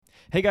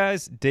Hey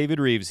guys, David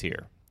Reeves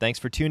here. Thanks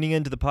for tuning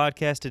in to the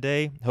podcast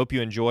today. Hope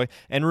you enjoy.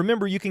 And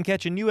remember, you can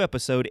catch a new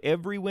episode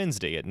every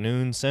Wednesday at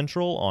noon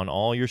Central on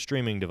all your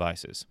streaming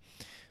devices.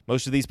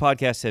 Most of these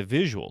podcasts have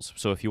visuals,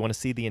 so if you want to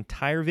see the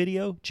entire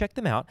video, check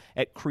them out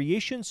at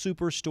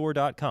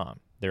creationsuperstore.com.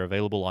 They're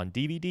available on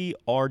DVD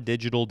or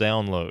digital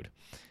download.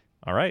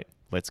 All right,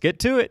 let's get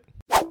to it.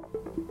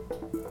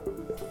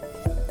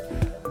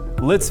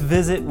 Let's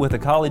visit with a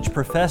college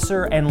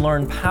professor and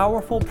learn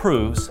powerful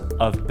proofs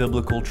of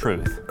biblical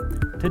truth.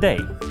 Today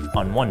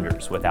on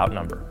Wonders Without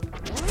Number.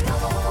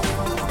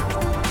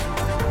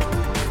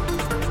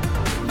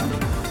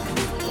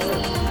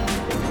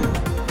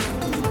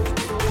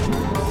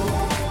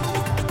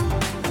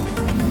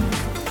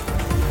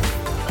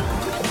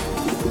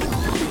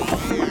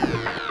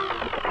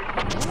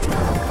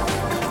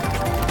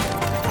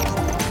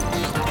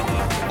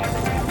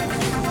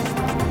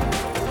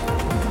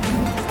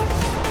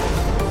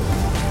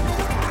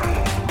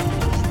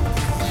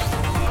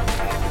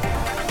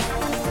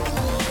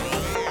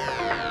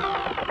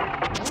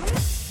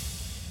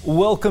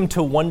 Welcome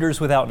to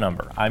Wonders Without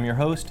Number. I'm your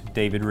host,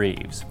 David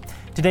Reeves.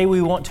 Today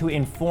we want to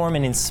inform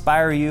and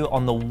inspire you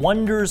on the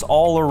wonders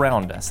all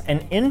around us,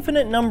 an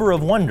infinite number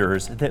of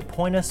wonders that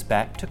point us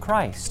back to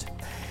Christ.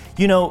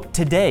 You know,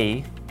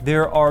 today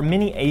there are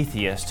many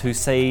atheists who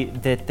say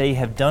that they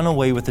have done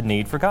away with the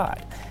need for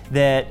God,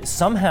 that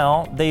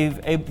somehow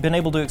they've been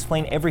able to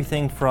explain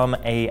everything from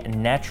a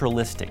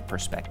naturalistic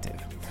perspective.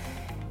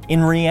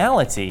 In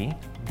reality,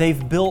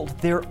 they've built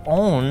their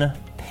own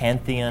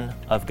pantheon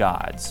of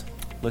gods.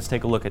 Let's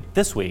take a look at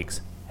this week's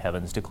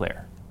Heavens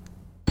Declare.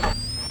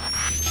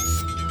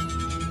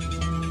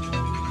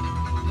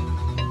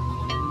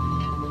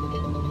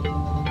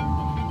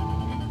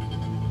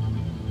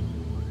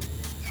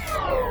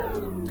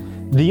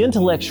 The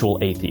intellectual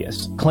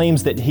atheist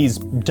claims that he's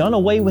done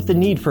away with the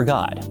need for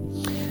God.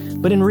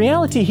 But in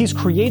reality, he's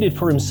created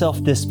for himself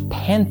this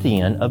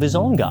pantheon of his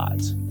own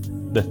gods.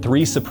 The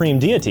three supreme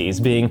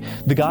deities being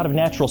the God of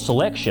natural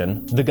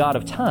selection, the God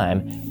of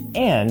time,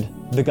 and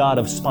the God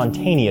of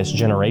spontaneous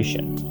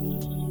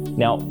generation.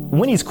 Now,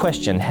 when he's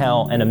questioned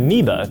how an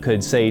amoeba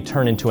could, say,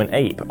 turn into an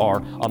ape or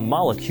a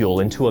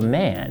molecule into a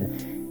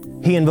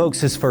man, he invokes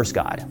his first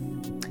God.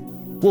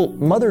 Well,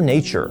 Mother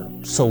Nature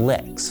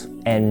selects,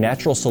 and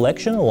natural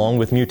selection, along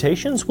with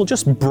mutations, will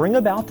just bring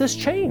about this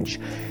change,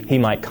 he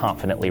might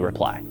confidently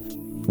reply.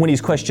 When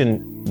he's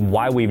questioned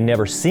why we've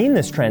never seen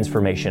this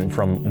transformation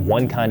from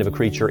one kind of a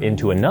creature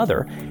into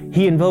another,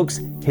 he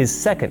invokes his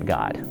second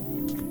God.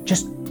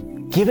 Just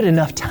give it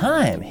enough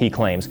time, he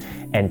claims,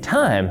 and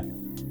time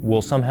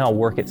will somehow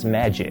work its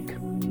magic.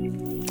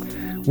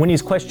 When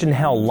he's questioned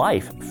how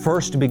life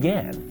first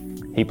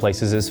began, he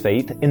places his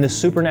faith in the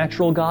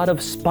supernatural God of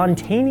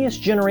spontaneous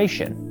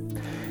generation.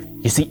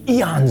 You see,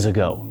 eons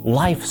ago,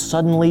 life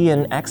suddenly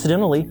and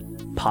accidentally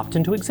popped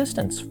into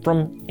existence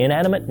from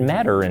inanimate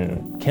matter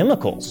and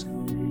chemicals.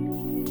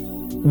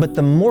 But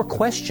the more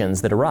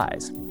questions that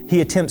arise, he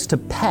attempts to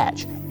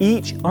patch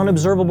each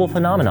unobservable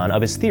phenomenon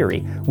of his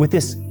theory with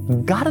this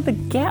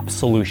God-of-the-gap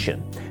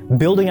solution,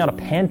 building out a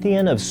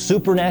pantheon of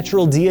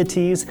supernatural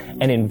deities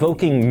and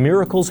invoking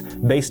miracles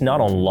based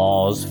not on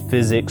laws,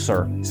 physics,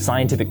 or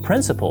scientific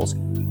principles,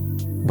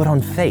 but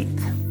on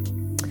faith.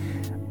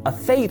 A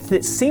faith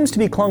that seems to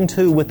be clung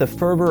to with the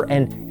fervor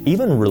and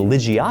even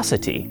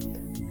religiosity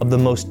of the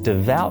most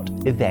devout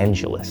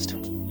evangelist.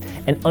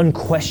 An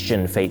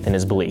unquestioned faith in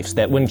his beliefs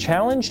that, when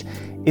challenged,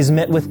 is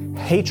met with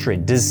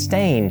hatred,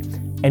 disdain,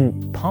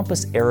 and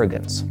pompous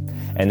arrogance.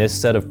 And this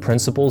set of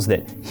principles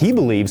that he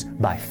believes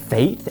by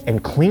faith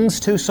and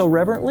clings to so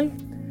reverently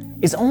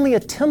is only a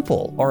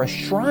temple or a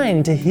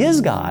shrine to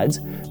his gods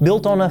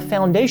built on a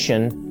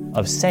foundation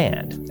of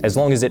sand, as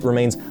long as it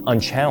remains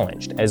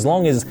unchallenged, as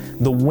long as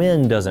the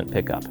wind doesn't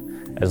pick up,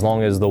 as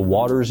long as the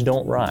waters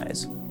don't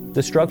rise.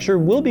 The structure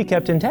will be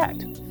kept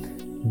intact.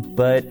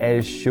 But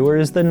as sure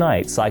as the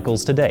night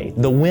cycles today,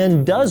 the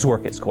wind does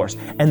work its course,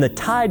 and the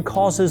tide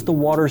causes the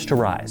waters to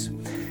rise.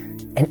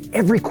 And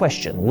every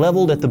question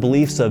leveled at the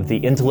beliefs of the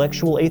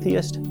intellectual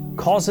atheist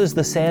causes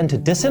the sand to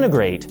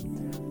disintegrate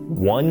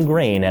one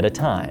grain at a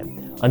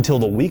time until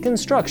the weakened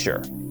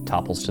structure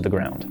topples to the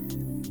ground.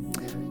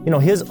 You know,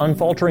 his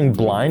unfaltering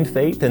blind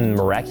faith in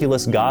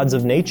miraculous gods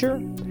of nature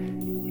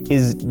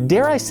is,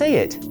 dare I say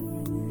it,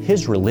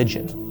 his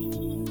religion.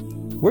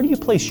 Where do you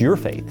place your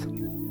faith?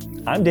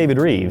 I'm David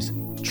Reeves.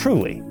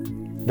 Truly,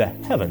 the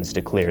heavens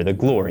declare the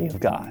glory of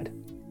God.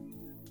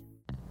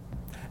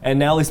 And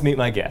now let's meet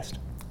my guest.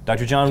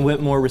 Dr. John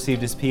Whitmore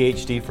received his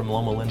PhD from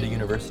Loma Linda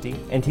University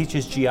and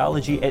teaches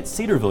geology at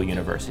Cedarville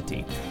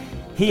University.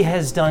 He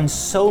has done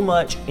so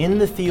much in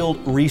the field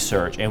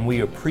research, and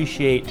we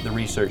appreciate the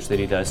research that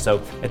he does.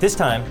 So at this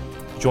time,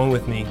 join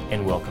with me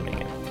in welcoming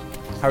him.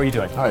 How are you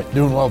doing? Hi,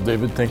 doing well,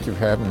 David. Thank you for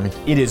having me.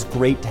 It is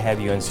great to have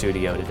you in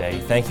studio today.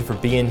 Thank you for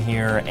being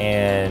here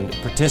and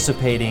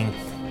participating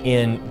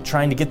in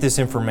trying to get this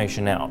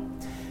information out.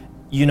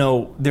 You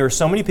know, there are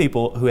so many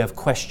people who have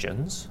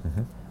questions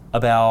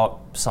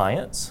about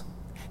science.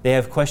 They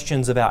have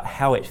questions about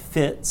how it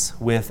fits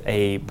with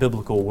a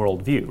biblical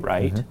worldview,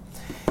 right?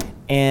 Mm-hmm.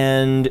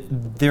 And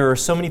there are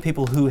so many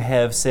people who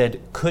have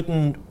said,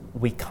 couldn't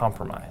we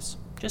compromise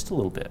just a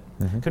little bit?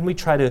 Mm-hmm. Couldn't we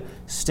try to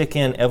stick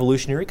in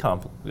evolutionary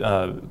concepts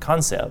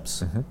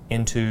mm-hmm.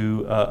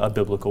 into a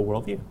biblical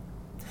worldview?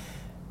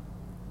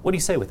 What do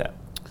you say with that?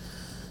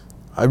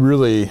 I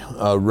really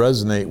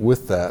resonate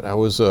with that. I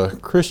was a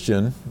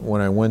Christian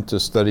when I went to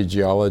study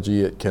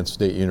geology at Kent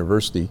State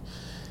University.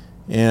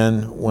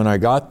 And when I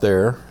got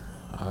there,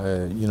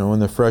 in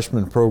the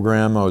freshman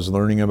program, I was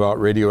learning about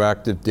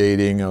radioactive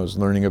dating. I was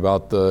learning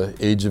about the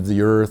age of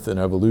the earth and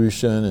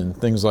evolution and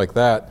things like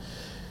that.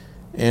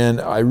 And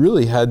I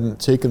really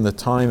hadn't taken the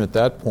time at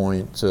that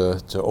point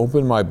to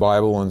open my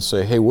Bible and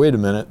say, hey, wait a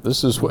minute,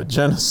 this is what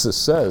Genesis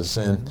says.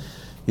 And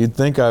you'd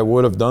think I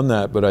would have done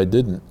that, but I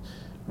didn't.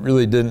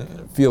 Really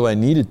didn't feel I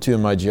needed to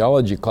in my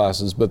geology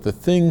classes, but the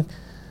thing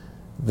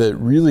that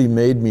really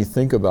made me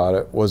think about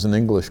it was an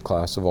English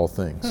class of all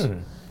things.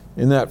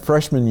 In that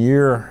freshman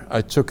year,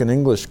 I took an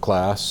English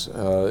class.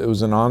 It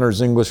was an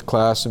honors English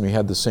class, and we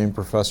had the same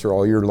professor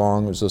all year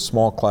long. It was a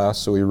small class,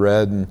 so we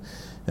read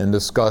and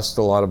discussed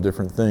a lot of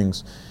different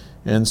things.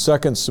 And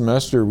second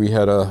semester, we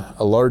had a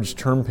large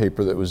term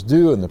paper that was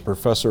due, and the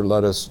professor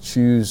let us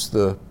choose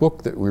the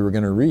book that we were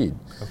going to read.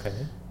 Okay.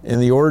 And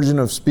The Origin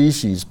of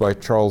Species by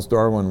Charles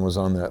Darwin was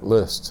on that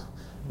list.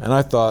 And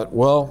I thought,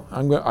 well,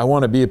 I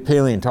want to be a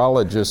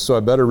paleontologist, so I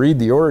better read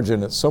The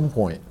Origin at some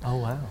point. Oh,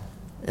 wow.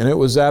 And it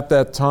was at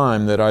that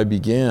time that I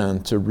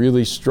began to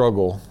really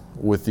struggle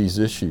with these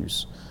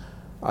issues.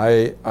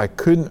 I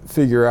couldn't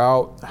figure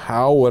out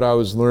how what I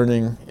was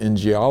learning in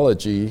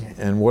geology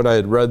and what I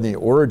had read in The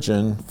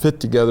Origin fit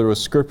together with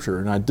Scripture,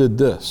 and I did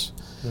this.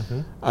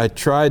 Mm-hmm. I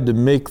tried to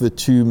make the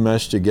two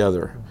mesh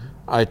together. Mm-hmm.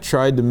 I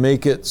tried to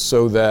make it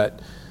so that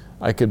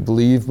I could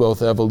believe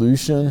both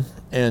evolution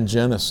and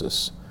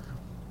Genesis.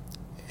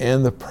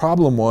 And the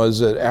problem was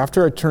that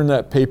after I turned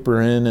that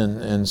paper in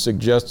and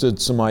suggested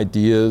some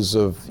ideas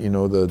of,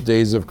 the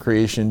days of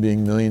creation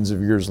being millions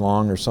of years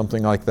long or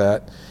something like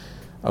that,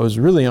 I was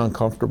really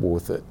uncomfortable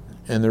with it.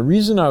 And the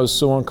reason I was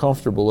so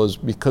uncomfortable is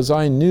because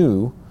I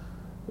knew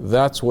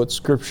that's what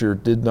Scripture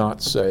did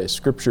not say.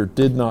 Scripture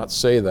did not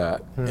say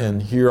that.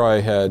 And here I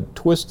had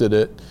twisted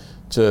it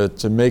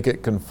to make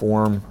it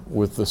conform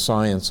with the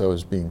science I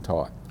was being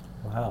taught.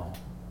 Wow.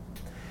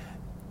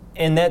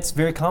 And that's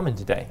very common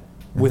today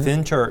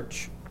within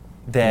church,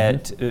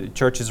 that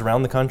churches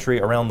around the country,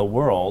 around the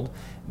world,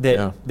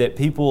 that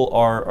people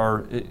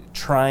are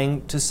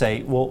trying to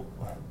say, well,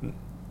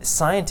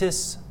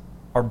 scientists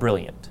are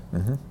brilliant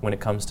when it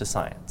comes to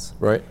science.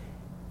 Right.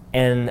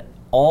 And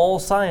all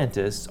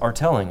scientists are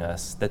telling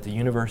us that the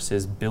universe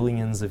is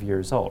billions of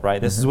years old,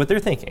 right? This is what they're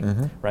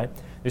thinking, right?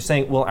 They're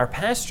saying, well, our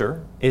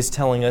pastor is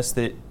telling us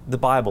that the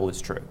Bible is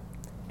true,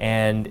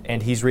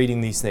 and he's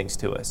reading these things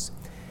to us.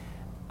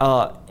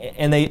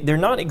 And they're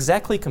not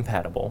exactly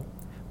compatible,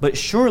 but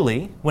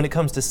surely when it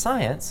comes to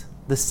science,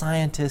 the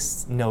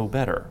scientists know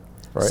better.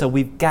 Right. So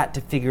we've got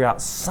to figure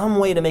out some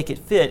way to make it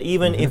fit,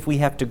 even if we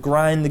have to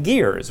grind the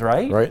gears,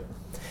 right? Right.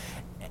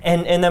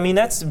 And I mean,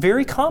 that's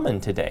very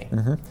common today.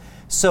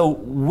 So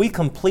we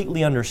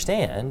completely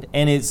understand,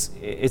 and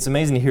it's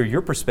amazing to hear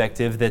your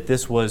perspective that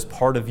this was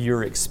part of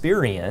your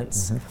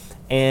experience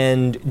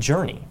and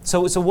journey.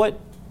 So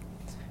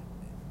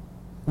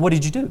what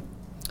did you do?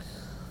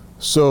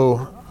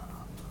 So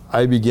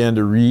I began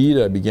to read,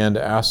 I began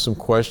to ask some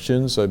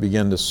questions, I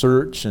began to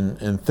search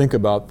and think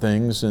about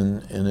things,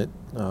 and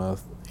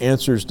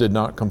answers did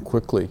not come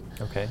quickly.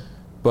 Okay.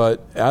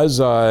 But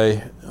as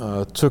I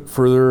took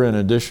further and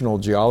additional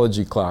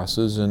geology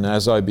classes, and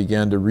as I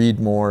began to read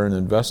more and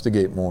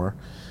investigate more,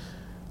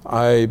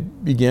 I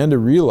began to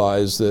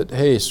realize that,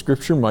 hey,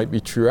 Scripture might be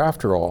true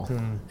after all.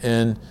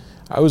 And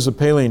I was a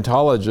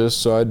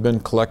paleontologist, so I'd been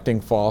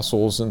collecting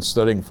fossils and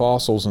studying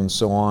fossils and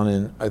so on,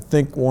 and I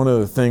think one of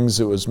the things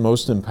that was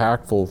most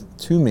impactful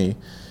to me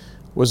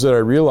was that I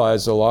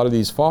realized a lot of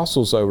these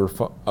fossils I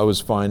was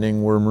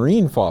finding were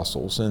marine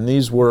fossils, and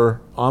these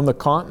were on the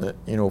continent,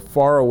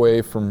 far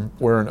away from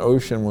where an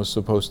ocean was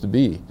supposed to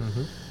be.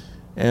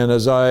 And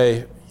as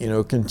I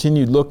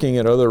continued looking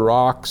at other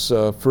rocks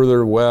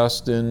further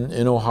west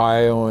in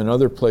Ohio and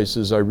other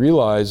places, I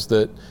realized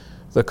that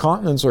the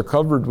continents are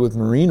covered with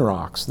marine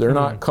rocks. They're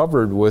not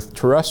covered with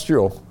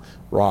terrestrial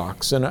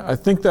rocks. And I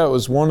think that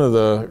was one of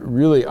the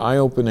really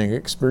eye-opening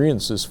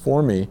experiences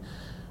for me,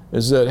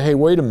 is that, hey,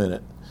 wait a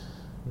minute.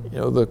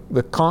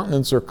 The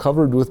continents are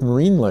covered with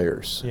marine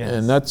layers. Yes.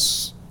 And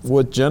that's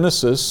what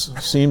Genesis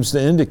seems to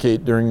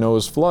indicate during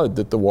Noah's flood,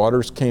 that the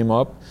waters came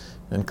up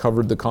and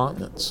covered the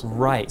continents.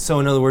 Right. So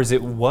in other words,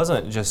 it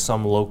wasn't just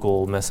some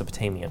local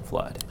Mesopotamian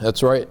flood.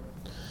 That's right.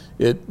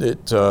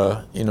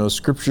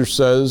 Scripture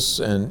says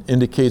and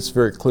indicates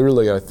very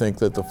clearly, I think,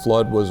 that the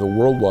flood was a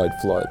worldwide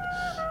flood.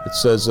 It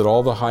says that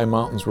all the high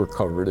mountains were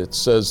covered. It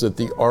says that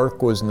the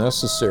ark was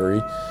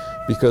necessary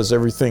because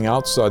everything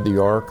outside the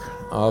ark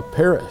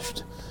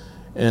perished.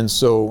 And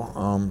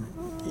so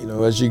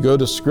as you go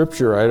to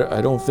Scripture,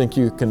 I don't think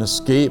you can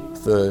escape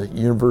the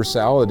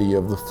universality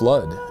of the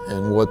flood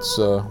and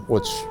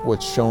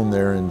what's shown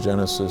there in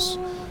Genesis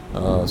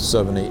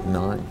 7, 8, and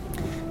 9.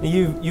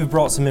 You've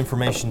brought some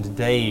information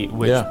today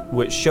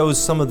which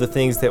shows some of the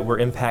things that were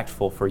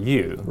impactful for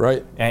you,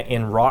 right?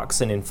 In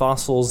rocks and in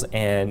fossils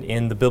and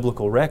in the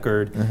biblical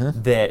record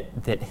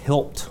that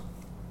helped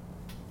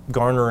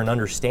garner an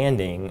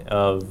understanding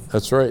of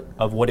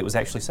of what it was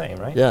actually saying,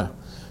 right? Yeah,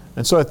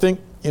 and so I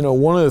think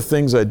one of the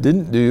things I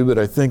didn't do, but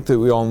I think that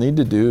we all need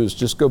to do, is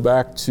just go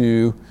back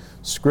to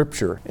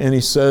Scripture. And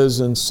he says,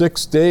 in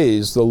 6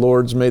 days the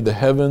Lord's made the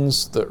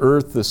heavens, the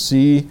earth, the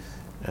sea.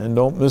 And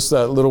don't miss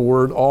that little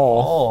word,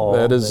 all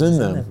that is in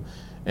them.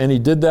 And he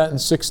did that in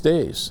 6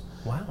 days.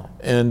 Wow.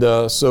 And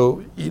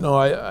so,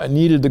 I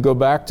needed to go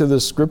back to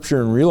this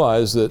Scripture and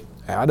realize that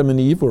Adam and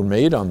Eve were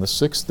made on the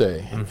 6th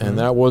day. And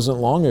that wasn't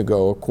long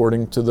ago,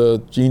 according to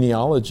the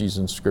genealogies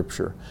in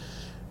Scripture.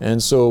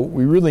 And so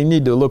we really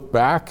need to look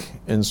back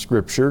in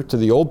Scripture to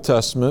the Old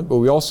Testament, but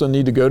we also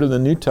need to go to the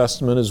New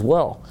Testament as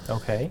well.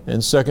 Okay.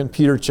 In 2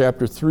 Peter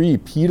chapter 3,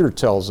 Peter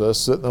tells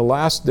us that in the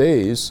last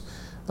days,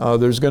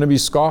 there's going to be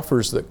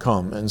scoffers that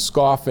come, and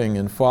scoffing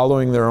and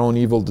following their own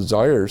evil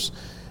desires.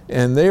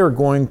 And they are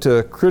going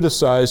to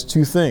criticize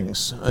two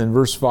things. In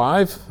verse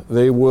 5,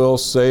 they will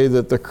say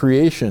that the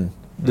creation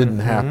didn't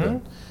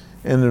happen.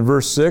 And in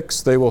verse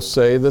 6, they will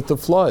say that the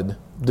flood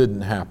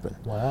didn't happen.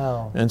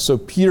 Wow. And so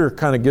Peter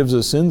kind of gives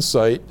us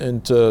insight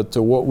into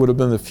what would have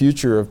been the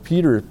future of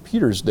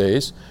Peter's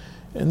days.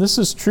 And this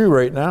is true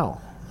right now.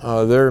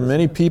 There are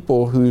many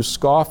people who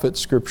scoff at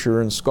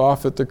Scripture and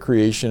scoff at the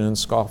creation and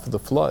scoff at the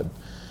flood.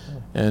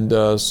 And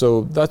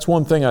so that's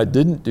one thing I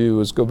didn't do,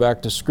 was go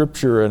back to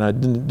Scripture, and I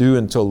didn't do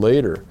until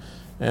later.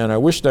 And I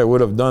wished I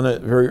would have done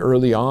it very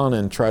early on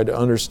and tried to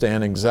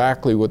understand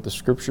exactly what the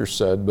Scripture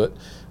said, but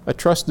I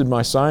trusted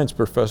my science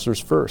professors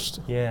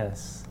first.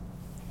 Yes.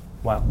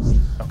 Wow.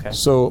 Okay.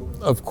 So,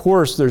 of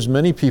course, there's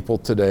many people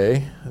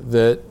today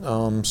that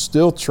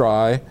still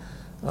try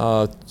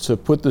to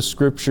put the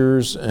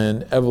Scriptures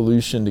and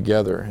evolution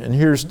together. And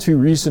here's two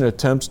recent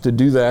attempts to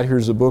do that.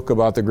 Here's a book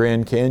about the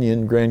Grand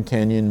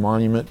Canyon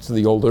Monument to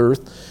the Old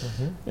Earth.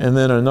 And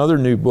then another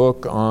new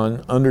book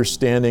on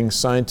understanding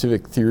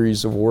scientific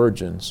theories of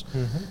origins.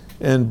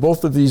 And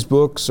both of these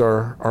books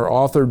are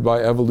authored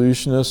by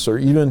evolutionists, or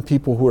even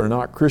people who are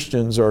not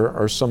Christians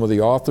are some of the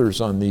authors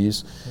on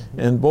these.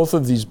 And both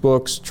of these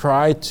books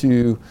try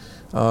to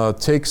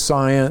take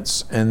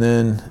science and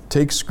then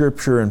take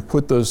Scripture and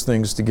put those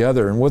things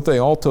together. And what they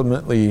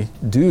ultimately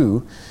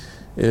do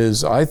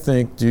is, I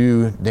think,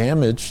 do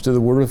damage to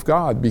the Word of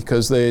God,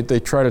 because they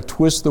try to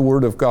twist the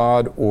Word of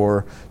God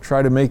or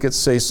try to make it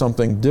say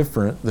something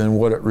different than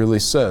what it really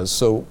says.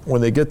 So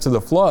when they get to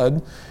the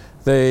flood,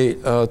 they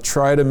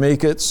try to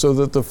make it so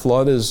that the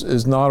flood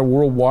is not a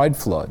worldwide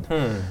flood.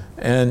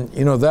 And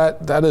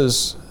that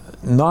is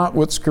not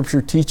what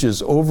Scripture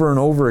teaches. Over and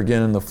over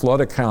again in the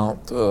flood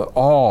account,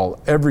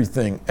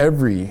 everything,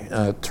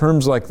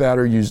 terms like that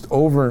are used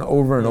over and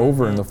over and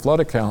over in the flood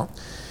account.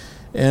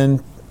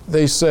 And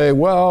they say,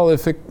 well,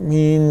 if it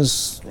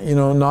means,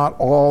 not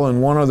all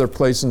in one other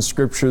place in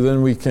Scripture,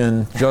 then we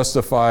can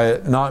justify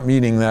it not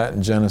meaning that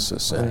in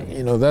Genesis. Right.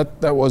 And,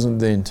 that wasn't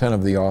the intent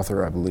of the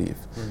author, I believe.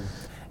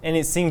 And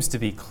it seems to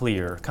be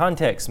clear.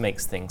 Context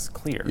makes things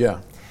clear. Yeah.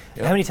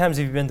 How many times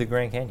have you been to the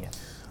Grand Canyon?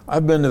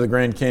 I've been to the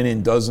Grand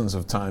Canyon dozens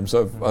of times.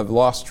 I've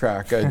lost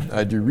track.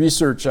 I do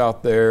research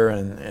out there,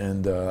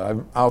 and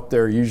I'm out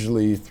there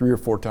usually 3 or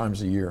 4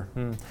 times a year.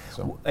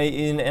 So.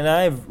 And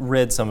I've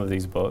read some of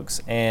these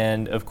books,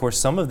 and of course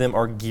some of them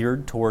are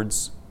geared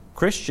towards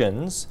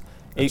Christians.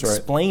 That's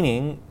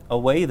explaining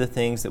away the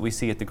things that we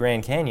see at the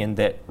Grand Canyon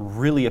that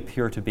really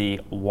appear to be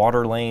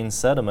water lane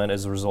sediment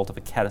as a result of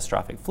a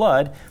catastrophic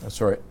flood.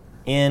 That's right.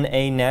 In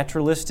a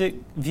naturalistic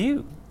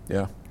view.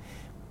 Yeah.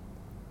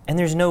 And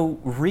there's no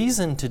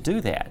reason to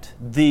do that.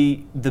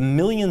 The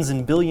millions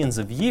and billions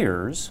of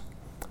years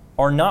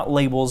are not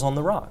labels on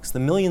the rocks. The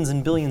millions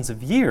and billions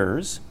of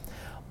years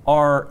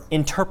are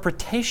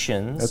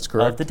interpretations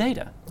of the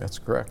data. That's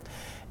correct.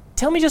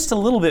 Tell me just a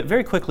little bit,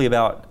 very quickly,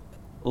 about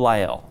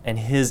Lyell and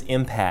his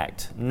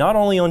impact, not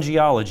only on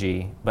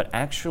geology, but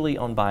actually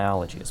on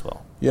biology as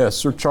well. Yes,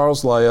 Sir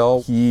Charles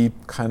Lyell, he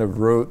kind of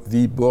wrote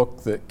the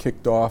book that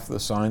kicked off the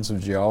science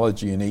of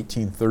geology in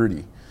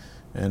 1830,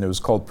 and it was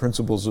called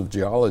Principles of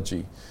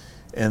Geology.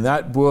 And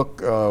that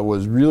book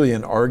was really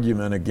an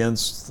argument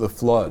against the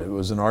flood. It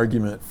was an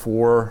argument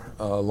for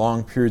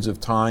long periods of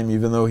time.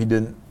 Even though he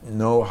didn't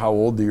know how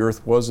old the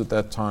earth was at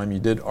that time, he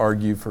did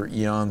argue for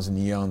eons and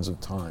eons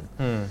of time.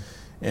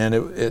 And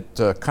it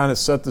kind of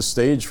set the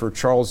stage for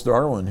Charles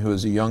Darwin, who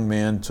as a young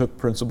man took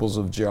Principles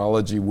of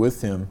Geology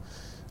with him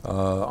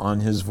on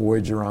his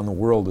voyage around the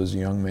world as a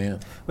young man.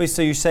 Wait,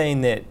 so you're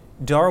saying that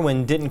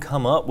Darwin didn't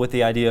come up with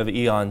the idea of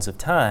eons of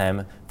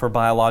time for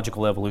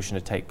biological evolution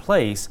to take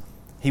place.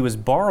 He was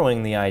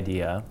borrowing the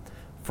idea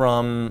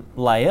from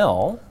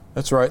Lyell.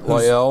 That's right.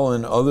 Lyell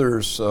and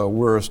others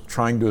were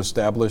trying to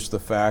establish the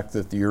fact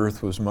that the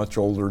earth was much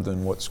older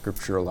than what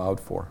Scripture allowed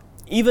for.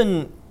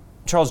 Even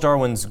Charles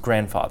Darwin's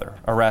grandfather,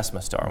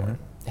 Erasmus Darwin,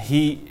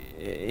 he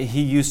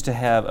used to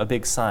have a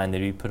big sign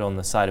that he put on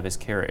the side of his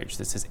carriage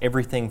that says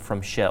everything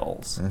from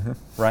shells,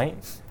 right?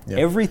 Yeah.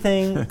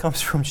 Everything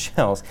comes from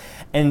shells.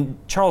 And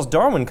Charles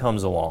Darwin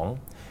comes along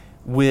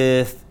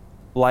with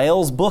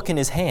Lyell's book in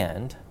his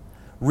hand,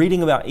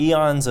 reading about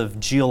eons of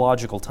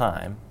geological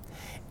time,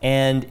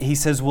 and he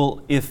says,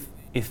 well, if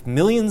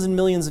millions and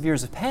millions of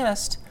years have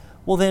passed,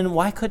 well then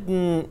why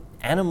couldn't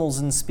animals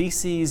and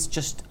species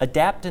just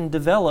adapt and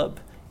develop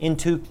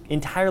into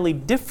entirely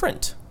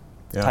different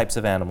types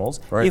of animals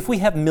if we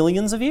have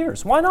millions of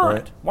years? Why not?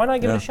 Right. Why not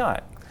give it a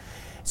shot?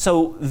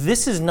 So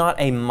this is not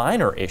a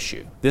minor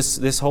issue.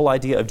 This whole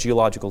idea of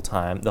geological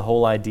time, the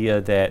whole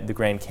idea that the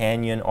Grand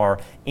Canyon or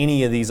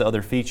any of these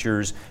other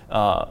features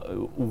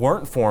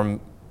weren't formed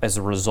as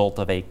a result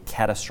of a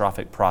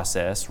catastrophic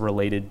process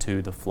related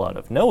to the flood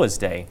of Noah's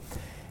day,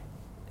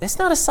 it's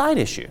not a side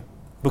issue,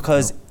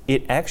 because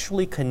it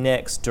actually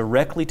connects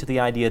directly to the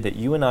idea that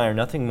you and I are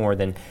nothing more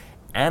than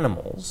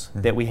animals,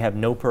 that we have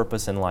no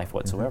purpose in life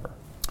whatsoever.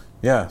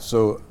 Yeah,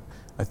 so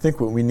I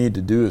think what we need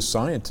to do as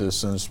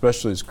scientists, and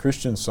especially as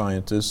Christian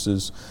scientists,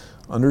 is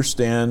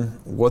understand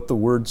what the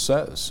Word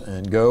says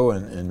and go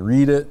and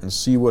read it and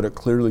see what it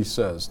clearly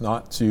says,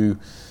 not to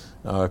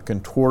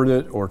contort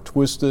it or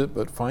twist it,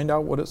 but find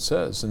out what it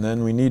says. And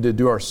then we need to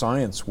do our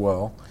science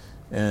well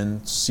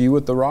and see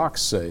what the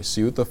rocks say,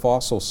 see what the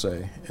fossils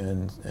say,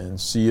 and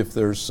see if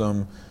there's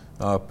some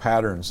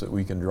patterns that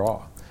we can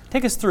draw.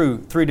 Take us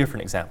through 3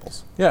 different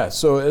examples. Yeah,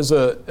 so as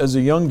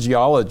a young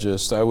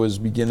geologist, I was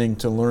beginning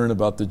to learn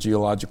about the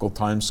geological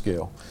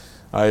timescale.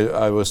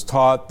 I was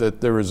taught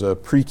that there was a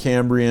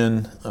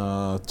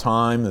Precambrian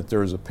time, that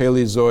there was a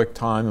Paleozoic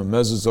time, a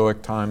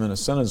Mesozoic time, and a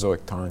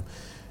Cenozoic time.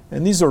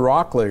 And these are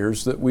rock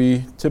layers that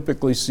we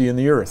typically see in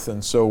the earth.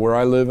 And so where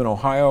I live in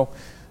Ohio,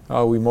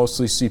 we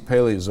mostly see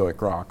Paleozoic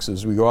rocks.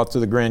 As we go out to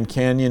the Grand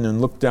Canyon and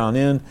look down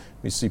in,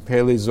 we see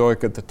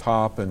Paleozoic at the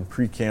top and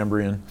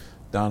Precambrian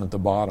down at the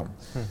bottom.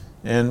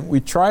 And we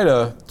try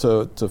to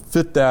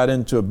fit that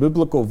into a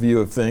biblical view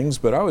of things,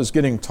 but I was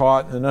getting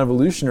taught an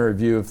evolutionary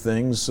view of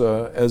things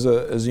as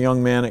a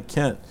young man at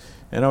Kent.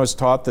 And I was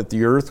taught that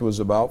the earth was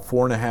about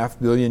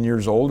 4.5 billion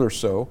years old or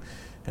so,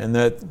 and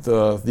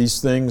that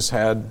these things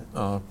had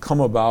come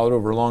about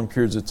over long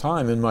periods of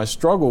time. And my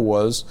struggle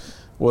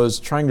was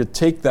trying to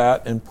take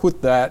that and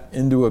put that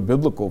into a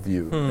biblical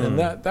view. And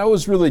that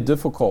was really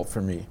difficult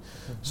for me.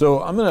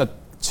 So I'm going to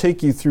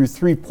take you through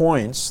 3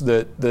 points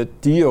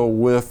that deal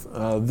with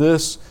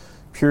this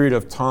period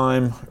of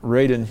time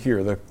right in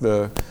here,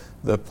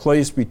 the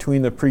place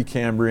between the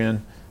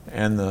Precambrian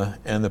and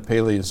the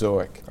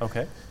Paleozoic.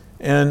 Okay.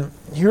 And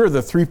here are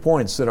the 3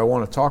 points that I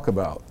want to talk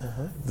about.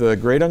 The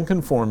Great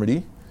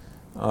Unconformity,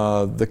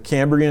 the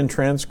Cambrian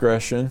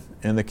transgression,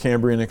 and the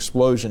Cambrian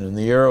explosion. And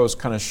the arrows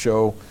kind of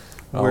show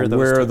where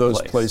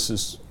those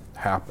places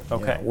happen,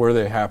 where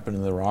they happen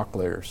in the rock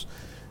layers.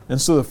 And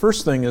so the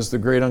first thing is the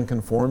Great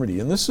Unconformity.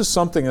 And this is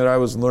something that I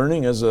was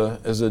learning as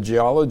a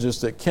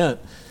geologist at Kent,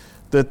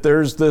 that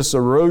there's this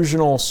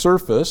erosional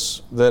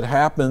surface that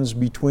happens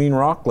between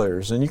rock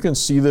layers. And you can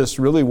see this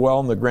really well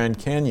in the Grand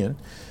Canyon.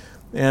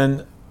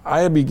 And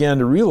I began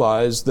to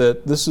realize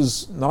that this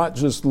is not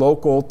just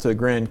local to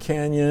Grand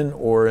Canyon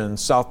or in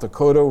South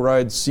Dakota where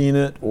I'd seen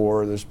it,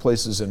 or there's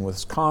places in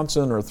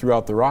Wisconsin or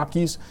throughout the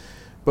Rockies,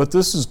 but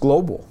this is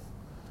global.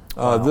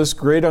 This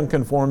Great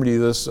Unconformity,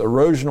 this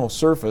erosional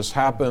surface,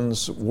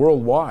 happens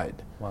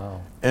worldwide.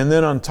 Wow. And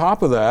then on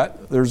top of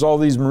that, there's all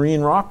these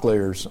marine rock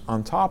layers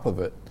on top of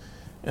it.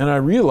 And I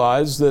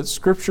realized that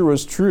Scripture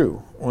was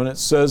true when it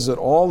says that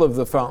all of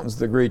the fountains of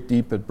the great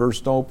deep had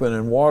burst open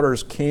and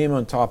waters came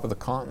on top of the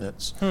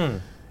continents.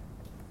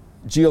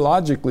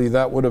 Geologically,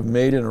 that would have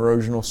made an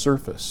erosional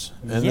surface.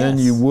 And then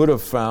you would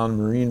have found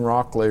marine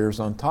rock layers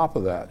on top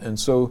of that. And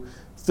so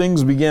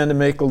things began to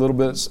make a little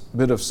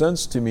bit of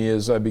sense to me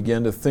as I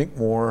began to think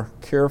more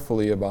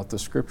carefully about the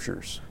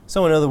Scriptures.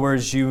 So in other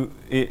words,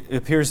 it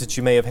appears that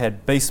you may have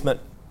had basement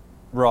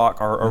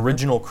rock or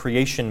original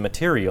creation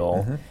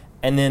material,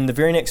 and then the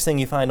very next thing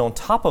you find on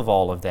top of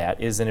all of that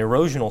is an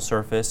erosional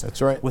surface.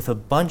 That's right. With a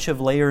bunch of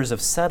layers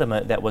of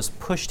sediment that was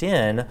pushed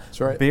in,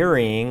 That's right.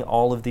 burying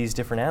all of these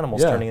different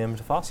animals, turning them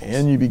into fossils.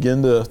 And you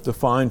begin to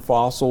find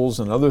fossils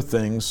and other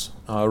things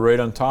right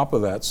on top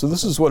of that. So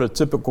this is what a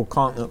typical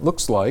continent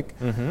looks like.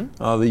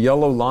 The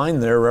yellow line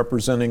there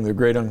representing the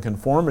Great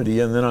Unconformity,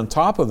 and then on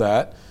top of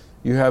that,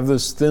 you have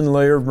this thin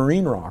layer of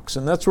marine rocks.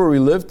 And that's where we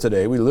live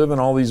today. We live in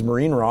all these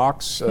marine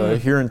rocks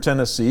here in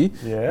Tennessee.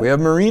 We have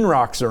marine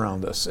rocks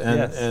around us.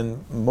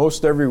 And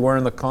most everywhere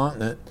in the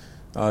continent,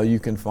 you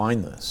can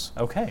find this.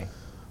 Okay.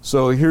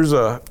 So here's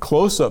a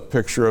close-up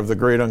picture of the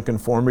Great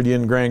Unconformity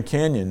in Grand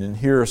Canyon. And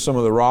here are some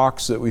of the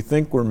rocks that we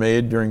think were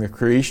made during the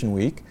creation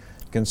week.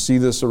 You can see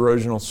this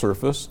erosional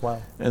surface.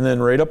 Wow. And then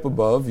right up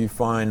above, you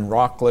find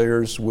rock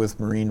layers with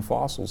marine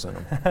fossils in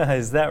them.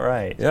 Is that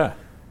right? Yeah.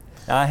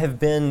 I have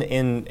been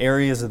in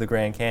areas of the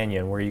Grand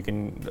Canyon where you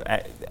can,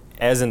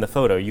 as in the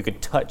photo, you could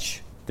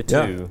touch the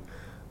two.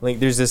 Like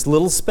there's this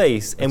little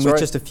space, and with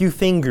just a few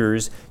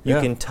fingers, you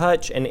can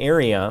touch an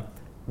area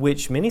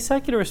which many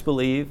secularists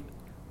believe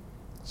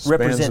Spans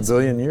represents a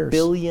billion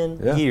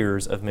years.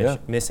 Years of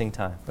missing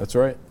time. That's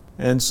right.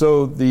 And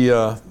so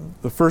the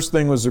first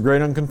thing was the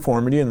great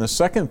unconformity, and the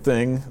second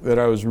thing that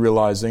I was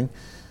realizing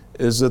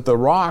is that the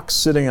rocks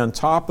sitting on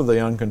top of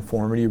the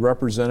unconformity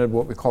represented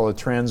what we call a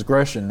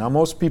transgression. Now,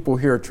 most people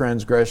hear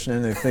transgression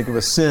and they think of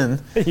a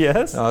sin.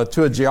 Yes.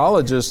 To a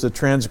geologist, a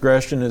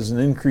transgression is an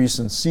increase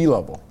in sea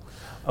level.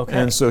 Okay.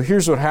 And so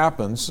here's what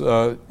happens.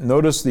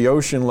 Notice the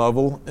ocean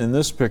level in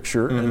this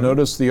picture, and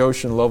notice the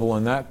ocean level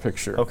in that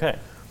picture. Okay.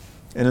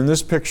 And in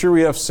this picture,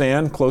 we have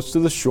sand close to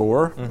the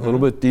shore. A little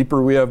bit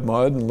deeper, we have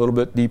mud, and a little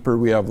bit deeper,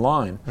 we have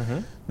lime.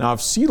 Now,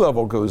 if sea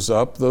level goes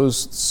up,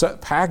 those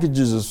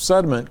packages of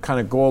sediment kind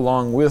of go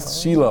along with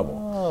sea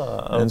level.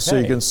 Okay. And so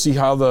you can see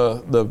how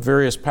the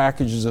various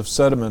packages of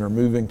sediment are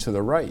moving to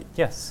the right.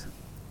 Yes.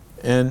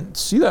 And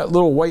see that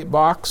little white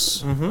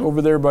box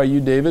over there by you,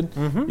 David?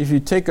 If you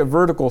take a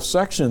vertical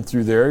section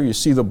through there, you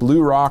see the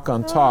blue rock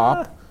on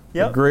top,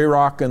 the gray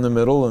rock in the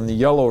middle, and the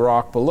yellow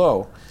rock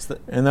below.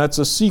 And that's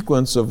a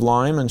sequence of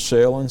lime and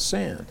shale and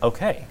sand.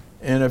 Okay.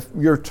 And if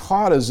you're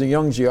taught as a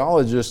young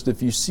geologist,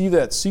 if you see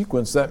that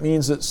sequence, that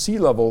means that sea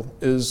level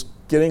is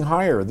getting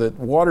higher, that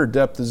water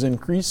depth is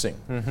increasing.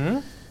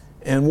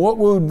 And what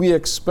would we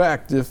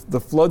expect if the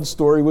flood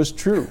story was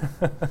true?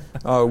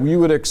 We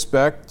would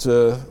expect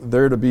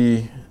there to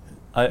be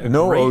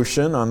no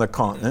ocean on the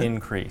continent.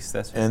 Increase,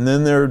 that's right. And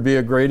then there would be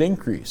a great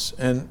increase.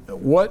 And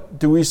what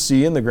do we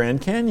see in the Grand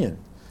Canyon?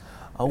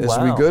 As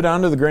we go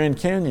down to the Grand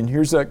Canyon,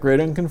 here's that great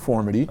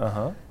unconformity.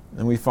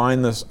 And we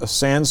find a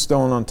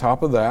sandstone on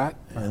top of that,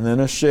 and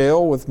then a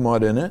shale with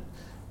mud in it,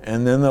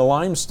 and then the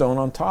limestone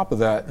on top of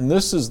that. And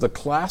this is the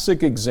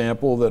classic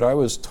example that I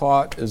was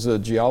taught as a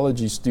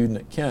geology student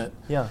at Kent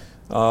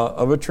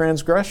of a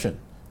transgression.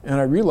 And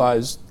I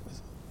realized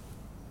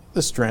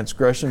this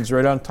transgression is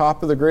right on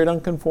top of the great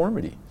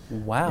unconformity.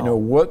 Wow. You know,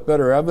 what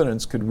better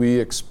evidence could we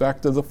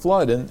expect of the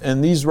flood?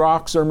 And these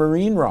rocks are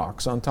marine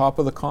rocks on top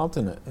of the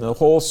continent. And the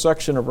whole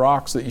section of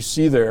rocks that you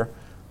see there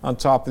on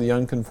top of the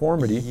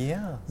unconformity,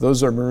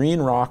 those are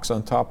marine rocks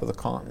on top of the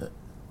continent.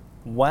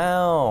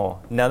 Wow.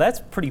 Now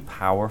that's pretty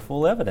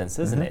powerful evidence,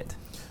 isn't it?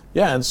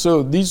 Yeah, and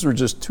so these were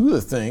just two of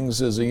the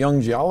things as a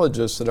young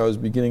geologist that I was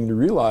beginning to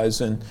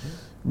realize, and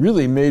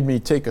really made me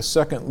take a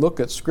second look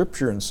at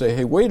Scripture and say,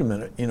 hey, wait a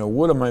minute, you know,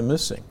 what am I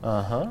missing?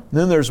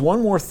 Then there's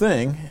one more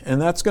thing,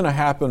 and that's going to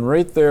happen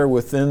right there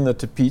within the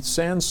Tapete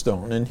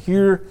Sandstone. And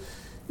here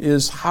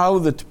is how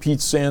the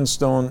Tapete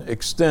Sandstone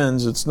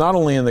extends. It's not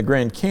only in the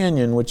Grand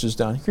Canyon, which is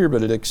down here,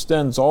 but it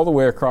extends all the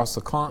way across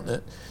the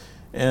continent.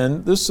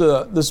 And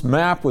this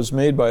map was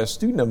made by a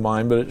student of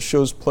mine, but it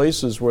shows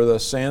places where the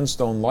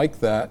sandstone like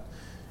that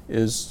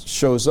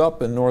shows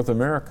up in North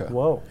America.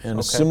 Whoa. And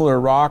a similar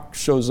rock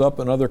shows up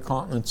in other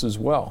continents as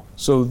well.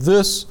 So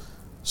this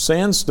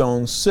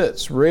sandstone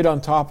sits right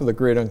on top of the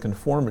great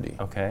unconformity.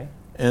 Okay.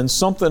 And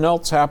something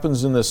else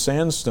happens in the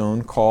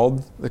sandstone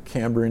called the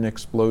Cambrian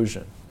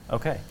explosion.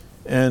 Okay.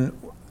 And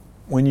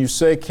when you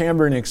say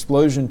Cambrian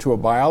explosion to a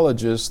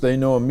biologist, they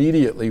know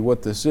immediately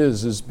what this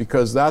is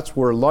because that's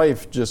where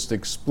life just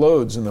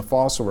explodes in the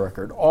fossil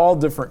record, all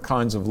different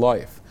kinds of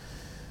life.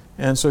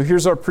 And so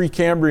here's our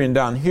Precambrian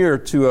down here.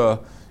 To a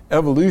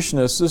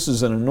evolutionist, this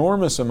is an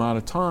enormous amount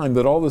of time,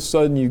 but all of a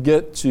sudden you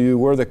get to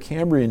where the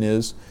Cambrian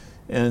is,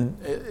 and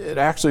it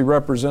actually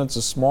represents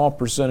a small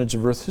percentage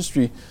of Earth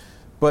history,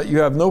 but you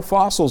have no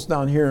fossils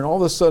down here, and all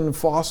of a sudden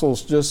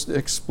fossils just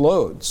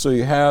explode. So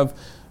you have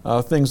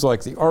things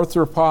like the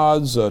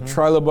arthropods,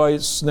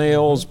 trilobites,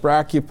 snails,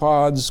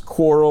 brachiopods,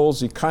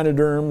 corals,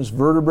 echinoderms,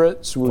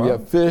 vertebrates, where you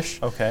have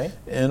fish. Okay.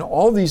 And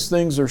all these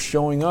things are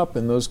showing up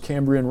in those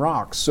Cambrian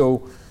rocks.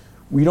 So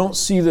we don't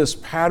see this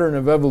pattern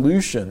of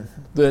evolution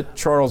that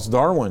Charles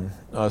Darwin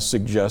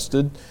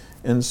suggested.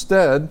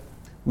 Instead,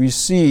 we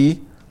see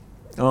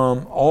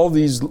all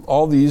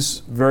these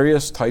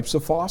various types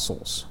of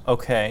fossils.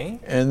 Okay.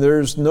 And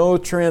there's no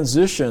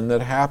transition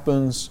that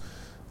happens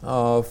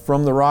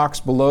from the rocks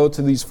below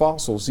to these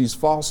fossils. These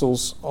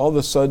fossils all of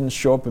a sudden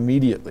show up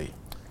immediately.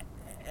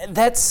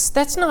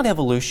 That's not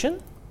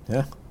evolution.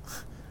 Yeah.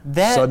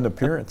 That sudden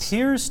appearance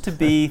appears to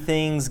be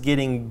things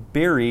getting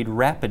buried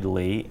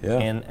rapidly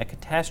in a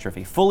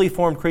catastrophe. Fully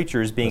formed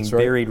creatures being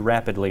buried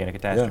rapidly in a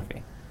catastrophe.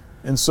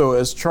 Yeah. And so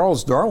as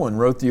Charles Darwin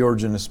wrote The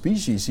Origin of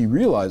Species, he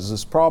realized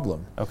this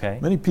problem. Okay.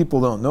 Many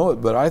people don't know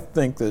it, but I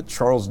think that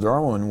Charles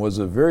Darwin was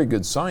a very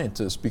good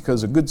scientist,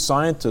 because a good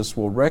scientist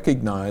will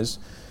recognize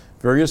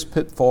various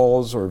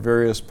pitfalls or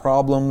various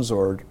problems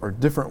or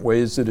different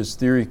ways that his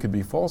theory could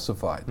be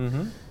falsified.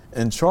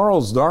 And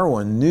Charles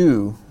Darwin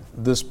knew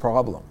this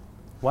problem.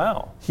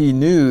 Wow. He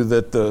knew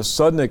that the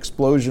sudden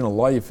explosion of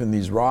life in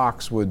these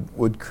rocks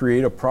would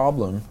create a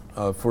problem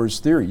for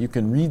his theory. You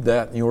can read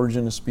that in The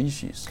Origin of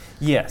Species.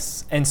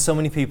 Yes, and so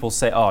many people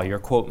say, oh, you're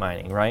quote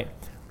mining, right?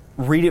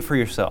 Read it for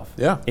yourself.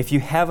 Yeah. If you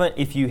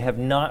have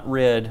not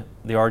read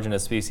The Origin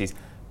of Species,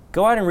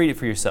 go out and read it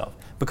for yourself,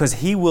 because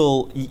he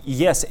will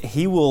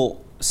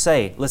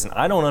say, listen,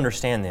 I don't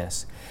understand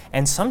this.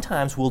 And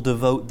sometimes we'll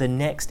devote the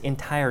next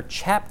entire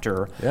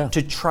chapter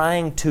to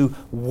trying to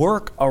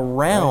work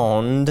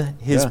around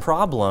his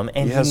problem,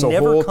 and he has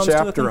never a whole comes to a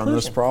chapter conclusion on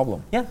this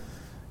problem. Yeah.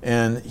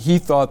 And he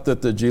thought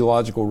that the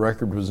geological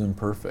record was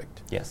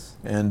imperfect. Yes.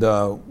 And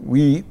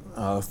looking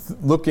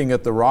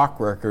at the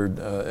rock record,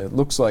 it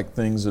looks like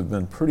things have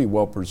been pretty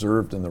well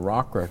preserved in the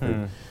rock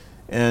record.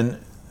 And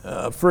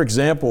for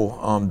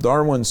example,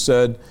 Darwin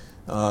said,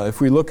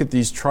 if we look at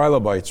these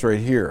trilobites right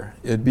here,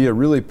 it'd be a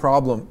real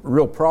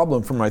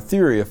problem for my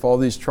theory if all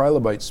these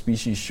trilobite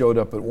species showed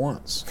up at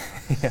once.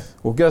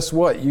 Well, guess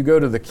what? You go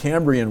to the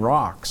Cambrian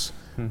rocks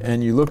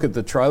and you look at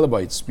the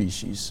trilobite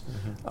species.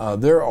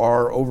 There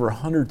are over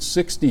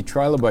 160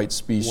 trilobite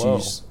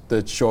species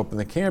that show up in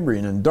the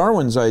Cambrian. And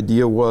Darwin's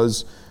idea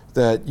was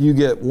that you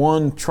get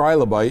one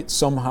trilobite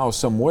somehow,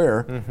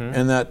 somewhere,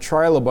 and that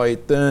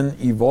trilobite then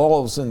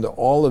evolves into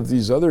all of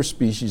these other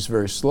species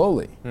very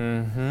slowly.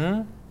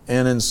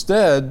 And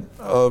instead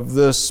of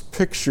this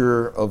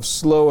picture of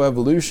slow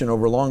evolution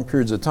over long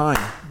periods of time,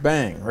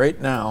 bang, right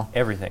now,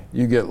 everything.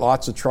 You get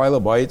lots of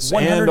trilobites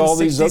and all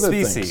these other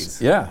species.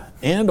 Things. Yeah,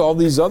 and all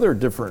these other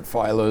different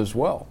phyla as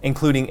well.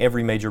 Including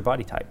every major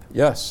body type.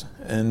 Yes,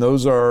 and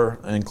those are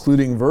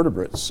including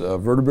vertebrates.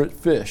 Vertebrate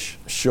fish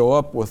show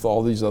up with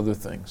all these other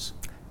things.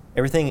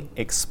 Everything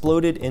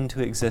exploded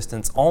into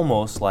existence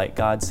almost like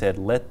God said,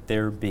 let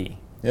there be.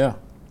 Yeah.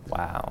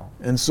 Wow.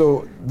 And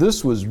so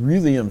this was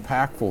really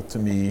impactful to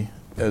me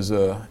as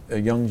a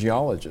young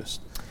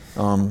geologist.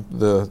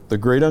 The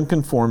great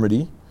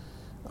unconformity,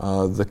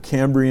 the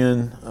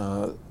Cambrian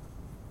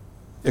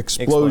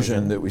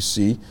explosion that we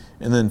see,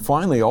 and then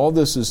finally all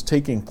this is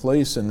taking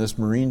place in this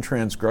marine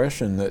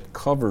transgression that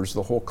covers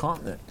the whole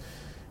continent.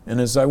 And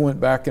as I went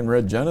back and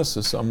read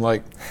Genesis, I'm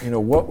like,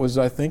 what was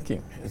I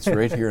thinking? It's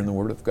right here in the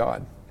Word of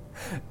God.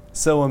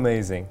 So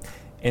amazing.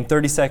 In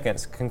 30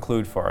 seconds,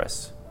 conclude for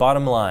us.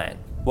 Bottom line,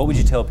 what would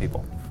you tell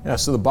people? Yeah,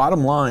 so the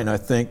bottom line, I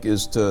think,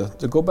 is to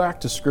go back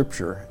to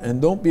Scripture,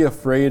 and don't be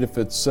afraid if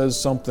it says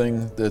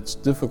something that's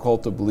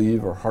difficult to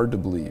believe or hard to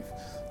believe.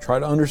 Try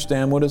to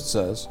understand what it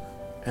says,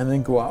 and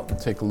then go out and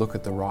take a look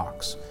at the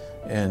rocks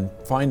and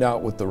find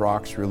out what the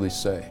rocks really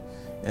say.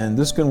 And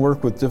this can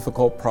work with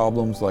difficult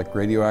problems like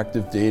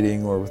radioactive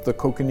dating, or with the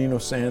Coconino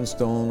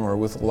sandstone, or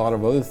with a lot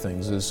of other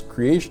things. As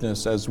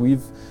creationists, as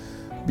we've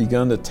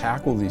begun to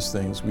tackle these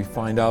things, we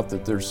find out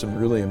that there's some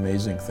really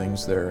amazing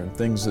things there, and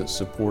things that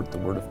support the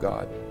Word of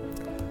God.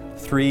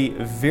 3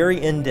 very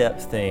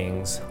in-depth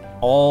things,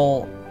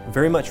 all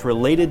very much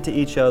related to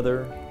each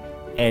other,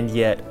 and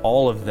yet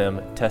all of them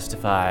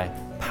testify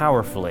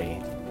powerfully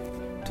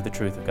to the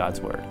truth of God's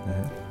Word.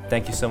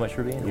 Thank you so much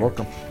for being here. You're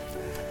welcome.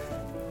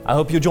 I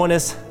hope you'll join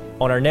us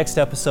on our next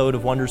episode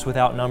of Wonders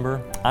Without Number.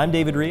 I'm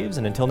David Reeves,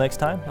 and until next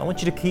time, I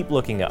want you to keep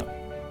looking up.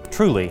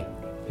 Truly,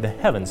 the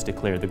heavens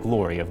declare the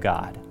glory of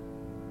God.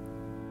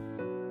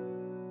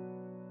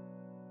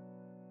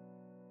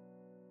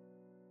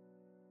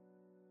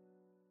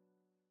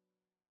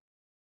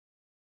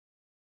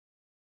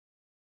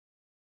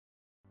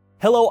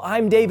 Hello,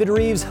 I'm David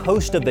Reeves,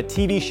 host of the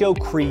TV show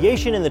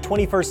Creation in the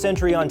 21st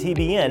Century on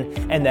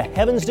TBN and the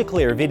Heavens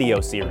Declare video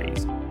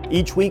series.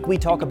 Each week we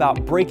talk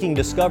about breaking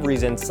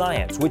discoveries in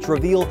science which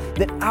reveal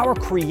that our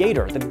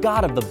Creator, the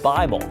God of the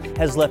Bible,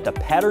 has left a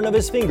pattern of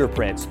His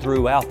fingerprints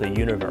throughout the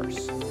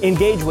universe.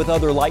 Engage with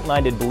other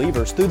like-minded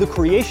believers through the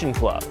Creation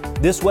Club.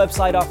 This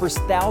website offers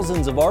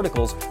thousands of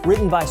articles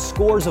written by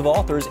scores of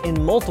authors in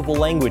multiple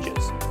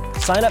languages.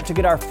 Sign up to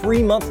get our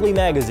free monthly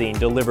magazine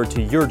delivered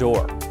to your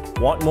door.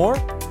 Want more?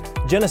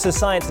 Genesis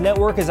Science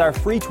Network is our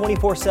free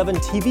 24/7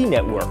 TV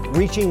network,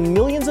 reaching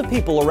millions of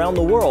people around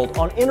the world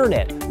on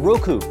internet,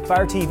 Roku,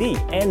 Fire TV,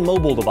 and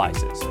mobile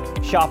devices.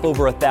 Shop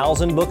over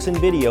 1,000 books and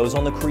videos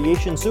on the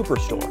Creation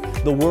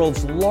Superstore, the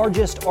world's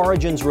largest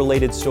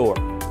Origins-related store.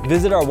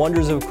 Visit our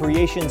Wonders of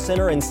Creation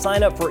Center and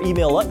sign up for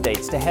email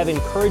updates to have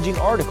encouraging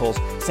articles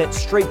sent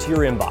straight to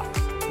your inbox.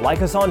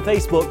 Like us on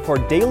Facebook for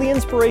daily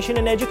inspiration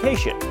and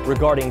education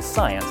regarding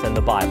science and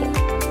the Bible.